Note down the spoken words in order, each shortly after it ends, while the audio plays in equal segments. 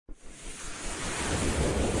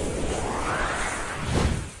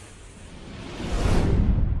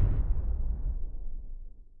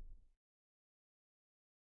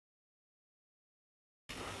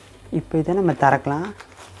இப்போ இதை நம்ம திறக்கலாம்.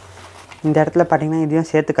 இந்த இடத்துல பார்த்திங்கன்னா இதையும்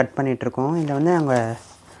சேர்த்து கட் பண்ணிகிட்ருக்கோம். இதில் வந்து நாங்கள்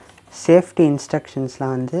சேஃப்டி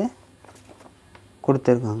இன்ஸ்ட்ரக்ஷன்ஸ்லாம் வந்து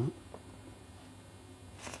கொடுத்துருக்காங்க.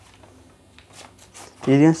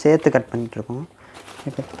 இதையும் சேர்த்து கட் பண்ணிகிட்ருக்கோம்.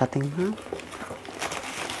 இப்போ பார்த்திங்கன்னா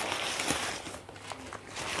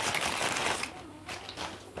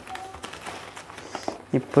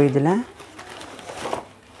இப்போ இதில்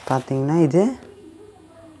பார்த்திங்கன்னா இது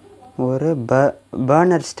ஒரு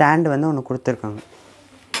பர்னர் ஸ்டாண்டு வந்து ஒன்று கொடுத்துருக்காங்க.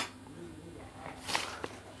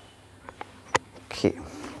 ஓகே,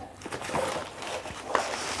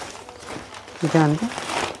 இது வந்து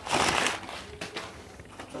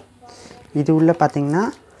இது உள்ள பார்த்திங்கன்னா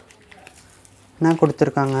என்ன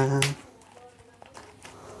கொடுத்துருக்காங்க,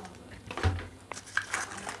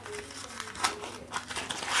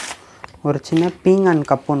 ஒரு சின்ன பீங்கான்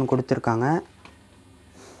கப் ஒன்று கொடுத்துருக்காங்க.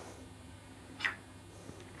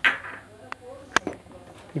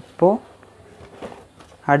 இப்போது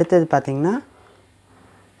அடுத்தது பார்த்திங்கன்னா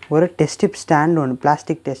ஒரு டெஸ்டிப் ஸ்டாண்ட் ஒன்று,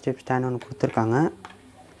 பிளாஸ்டிக் டெஸ்டிப் ஸ்டாண்ட் ஒன்று கொடுத்துருக்காங்க.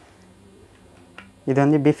 இது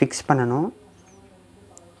வந்து இப்படி ஃபிக்ஸ் பண்ணணும்.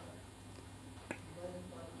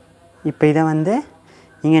 இப்போ இதை வந்து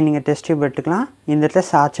இங்கே நீங்கள் டெஸ்டிப் எடுத்துக்கலாம், இந்த இடத்துல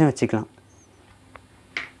சாச்சும் வச்சுக்கலாம்.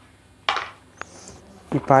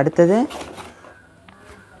 இப்போ அடுத்தது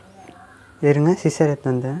இருங்க, சிசர்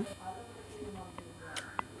எடுத்து வந்தேன்.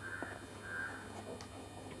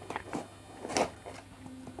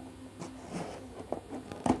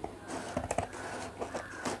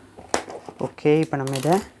 ஓகே, இப்போ நம்ம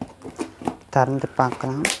இதை திறந்து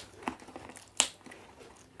பார்க்கலாம்.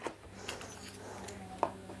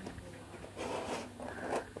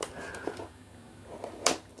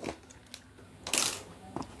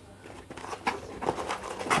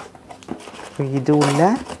 இது உள்ள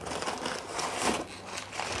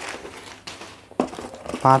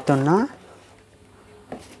பார்த்தோன்னா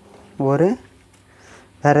ஒரு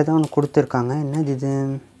வேறு ஏதோ ஒன்று கொடுத்துருக்காங்க. என்னது இது,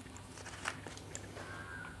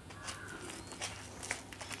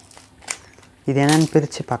 இது என்னன்னு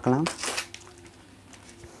பிரித்து பார்க்கலாம்.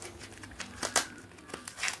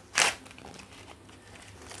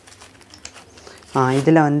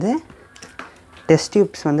 இதில் வந்து டெஸ்ட்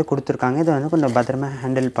டியூப்ஸ் வந்து கொடுத்துருக்காங்க. இதை வந்து கொஞ்சம் பத்திரமா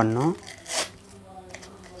ஹேண்டில் பண்ணோம்.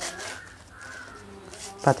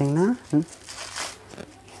 பார்த்திங்கன்னா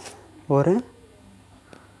ஒரு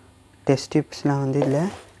டெஸ்ட் டியூப்ஸ்லாம் வந்து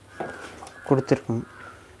இதில் கொடுத்துருக்கோம்.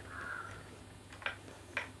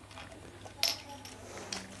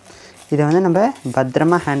 இதை வந்து நம்ம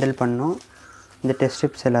பத்திரமா ஹேண்டில் பண்ணோம், இந்த டெஸ்ட்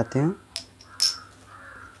டியூப்ஸ் எல்லாத்தையும்.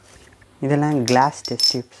 இதெல்லாம் கிளாஸ்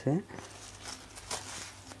டெஸ்ட் டியூப்ஸு.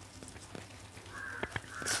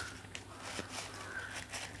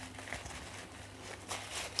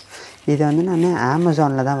 இதை வந்து நான்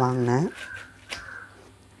அமேசானில் தான் வாங்கினேன்.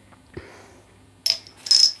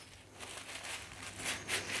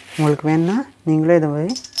 உங்களுக்கு வேணுன்னா நீங்களே இதை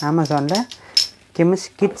போய் அமேசானில்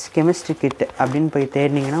கெமிஸ்ட்ரி கிட் அப்படின்னு போய்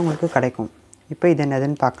தேடினீங்கன்னா உங்களுக்கு கிடைக்கும். இப்போ இது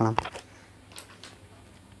என்னதுன்னு பார்க்கலாம்.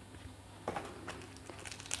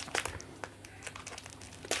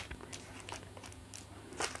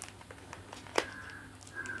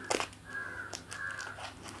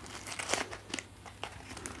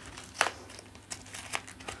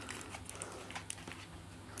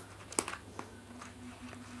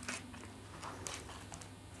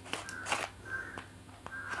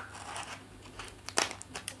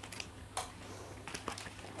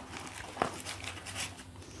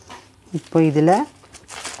 இப்போ இதில்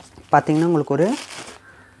பார்த்திங்கன்னா உங்களுக்கு ஒரு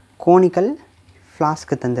கோனிக்கல்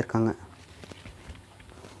ஃப்ளாஸ்க்கு தந்திருக்காங்க.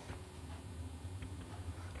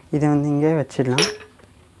 இதை வந்து இங்கே வச்சிடலாம்.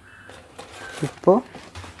 இப்போது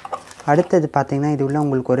அடுத்தது பார்த்திங்கன்னா இது உள்ள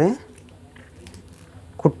உங்களுக்கு ஒரு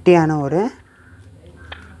குட்டியான ஒரு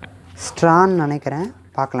ஸ்ட்ரான்னு நினைக்கிறேன்,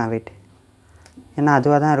 பார்க்கலாம் வெயிட், ஏன்னா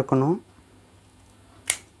அதுவாக தான் இருக்கணும்.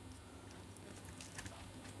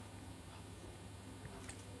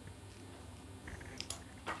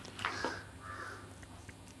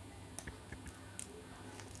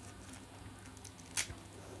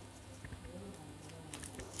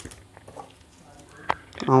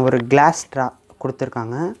 ஒரு கிளாஸ் ஸ்ட்ரா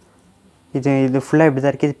கொடுத்துருக்காங்க. இது ஃபுல்லாக இப்படி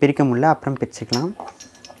தான் இருக்குது, இது பிரிக்க முடியல, அப்புறம் பிரிச்சுக்கலாம்.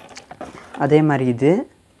 அதே மாதிரி இது.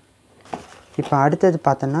 இப்போ அடுத்தது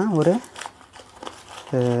பார்த்தோன்னா ஒரு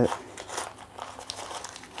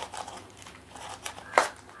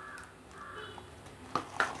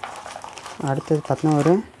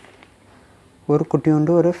ஒரு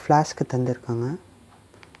குட்டியோண்டு ஒரு ஃப்ளாஸ்க்கு தந்திருக்காங்க,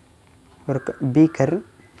 ஒரு பீக்கர்.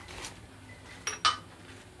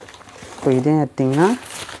 இப்போ இதே எடுத்திங்கன்னா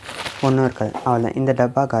ஒன்றும் இருக்காது, அவ்வளோ இந்த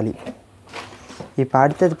டப்பா காலி. இப்போ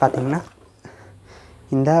அடுத்தது பார்த்திங்கன்னா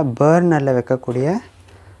இந்த பர்னரில் வைக்கக்கூடிய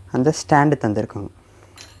அந்த ஸ்டாண்டு தந்திருக்காங்க.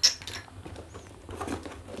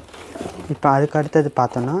 இப்போ அதுக்கு அடுத்தது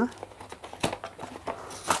பார்த்தோன்னா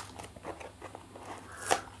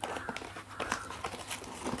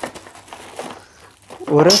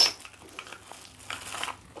ஒரு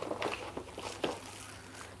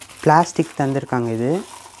பிளாஸ்டிக் தந்திருக்காங்க. இது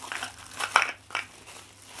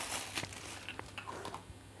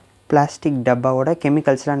பிளாஸ்டிக் டப்பாவோட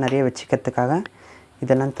கெமிக்கல்ஸ்லாம் நிறைய வச்சுக்கிறதுக்காக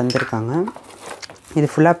இதெல்லாம் தந்திருக்காங்க. இது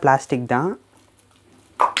ஃபுல்லாக பிளாஸ்டிக் தான்.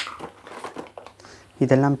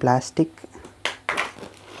 இதெல்லாம் பிளாஸ்டிக்,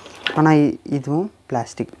 ஆனால் இதுவும்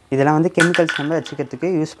பிளாஸ்டிக். இதெல்லாம் வந்து கெமிக்கல்ஸ் நம்ம வச்சுக்கிறதுக்கு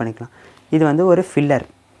யூஸ் பண்ணிக்கலாம். இது வந்து ஒரு ஃபில்லர்.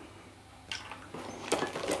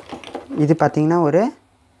 இது பார்த்திங்கன்னா ஒரு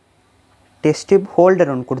டெஸ்ட் டியூப்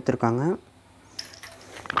ஹோல்டர் ஒன்று கொடுத்துருக்காங்க.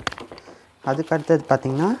 அதுக்கு அடுத்தது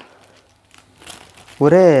பார்த்திங்கன்னா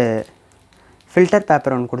ஒரு ஃபில்டர்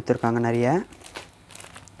பேப்பர் ஒன்று கொடுத்துருக்காங்க நிறைய.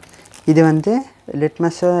 இது வந்து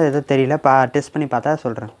லிட்மஸோ எதோ தெரியல, டெஸ்ட் பண்ணி பார்த்தா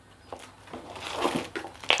சொல்கிறேன்.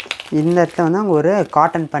 இந்த இடத்துல வந்து அவங்க ஒரு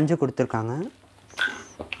காட்டன் பஞ்சு கொடுத்துருக்காங்க.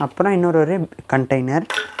 அப்புறம் இன்னொரு கண்டெய்னர்.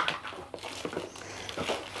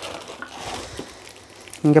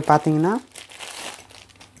 இங்கே பார்த்தீங்கன்னா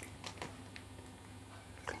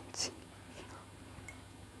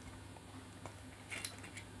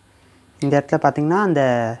இந்த இடத்துல பார்த்தீங்கன்னா அந்த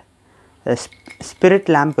ஸ்பிரிட்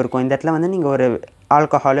லேம்ப் இருக்கும். இந்த இடத்துல வந்து நீங்கள் ஒரு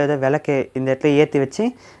ஆல்கஹாலோ ஏதோ விளக்கு இந்த இடத்துல ஏற்றி வச்சு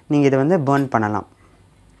நீங்கள் இதை வந்து பர்ன் பண்ணலாம்.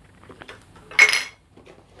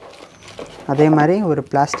 அதே மாதிரி ஒரு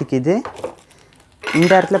பிளாஸ்டிக் இது.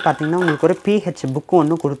 இந்த இடத்துல பார்த்தீங்கன்னா உங்களுக்கு ஒரு பிஹெச் புக்கு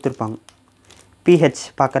ஒன்று கொடுத்துருப்பாங்க. பிஹெச்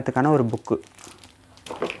பார்க்கறதுக்கான ஒரு புக்கு.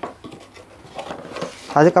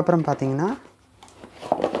 அதுக்கப்புறம் பார்த்தீங்கன்னா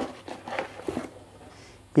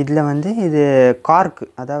இதில் வந்து இது கார்க்கு,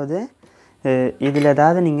 அதாவது இதில்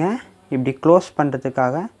ஏதாவது நீங்கள் இப்படி க்ளோஸ்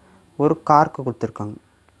பண்ணுறதுக்காக ஒரு கார்க்கு கொடுத்துருக்காங்க.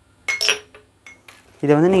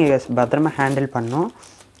 இதை வந்து நீங்கள் பத்திரமா ஹேண்டில் பண்ணணும்.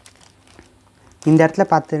 இந்த இடத்துல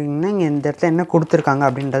பார்த்துக்கிட்டிங்கன்னா இங்கே இந்த இடத்துல என்ன கொடுத்துருக்காங்க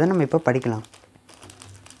அப்படின்றத நம்ம இப்போ படிக்கலாம்.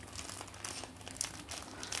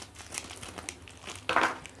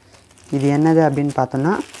 இது என்னது அப்படின்னு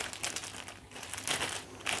பார்த்தோன்னா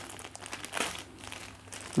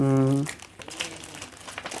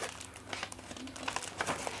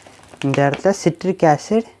இந்த இடத்துல சிட்ரிக்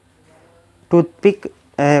ஆசிட், டூத்பிக்,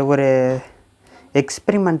 ஒரு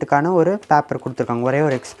எக்ஸ்பெரிமெண்ட்டுக்கான ஒரு பேப்பர் கொடுத்துருக்காங்க, ஒரே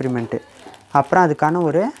ஒரு எக்ஸ்பெரிமெண்ட்டு. அப்புறம் அதுக்கான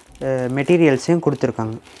ஒரு மெட்டீரியல்ஸையும்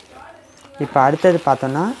கொடுத்துருக்காங்க. இப்போ அடுத்தது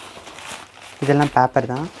பார்த்தோன்னா இதெல்லாம்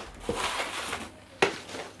பேப்பர் தான்.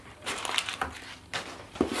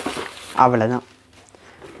 அவ்வளோதான்,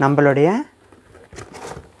 நம்மளுடைய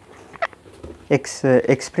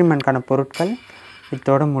எக்ஸ்பெரிமெண்ட்கான பொருட்கள்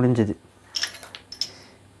இதோட முடிஞ்சுது.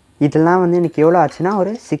 இதெல்லாம் வந்து எனக்கு எவ்வளோ ஆச்சுன்னா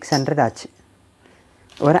ஒரு 600 ஆச்சு.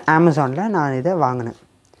 ஒரு அமேசானில் நான் இதை வாங்கினேன்.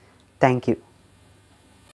 தேங்க்யூ.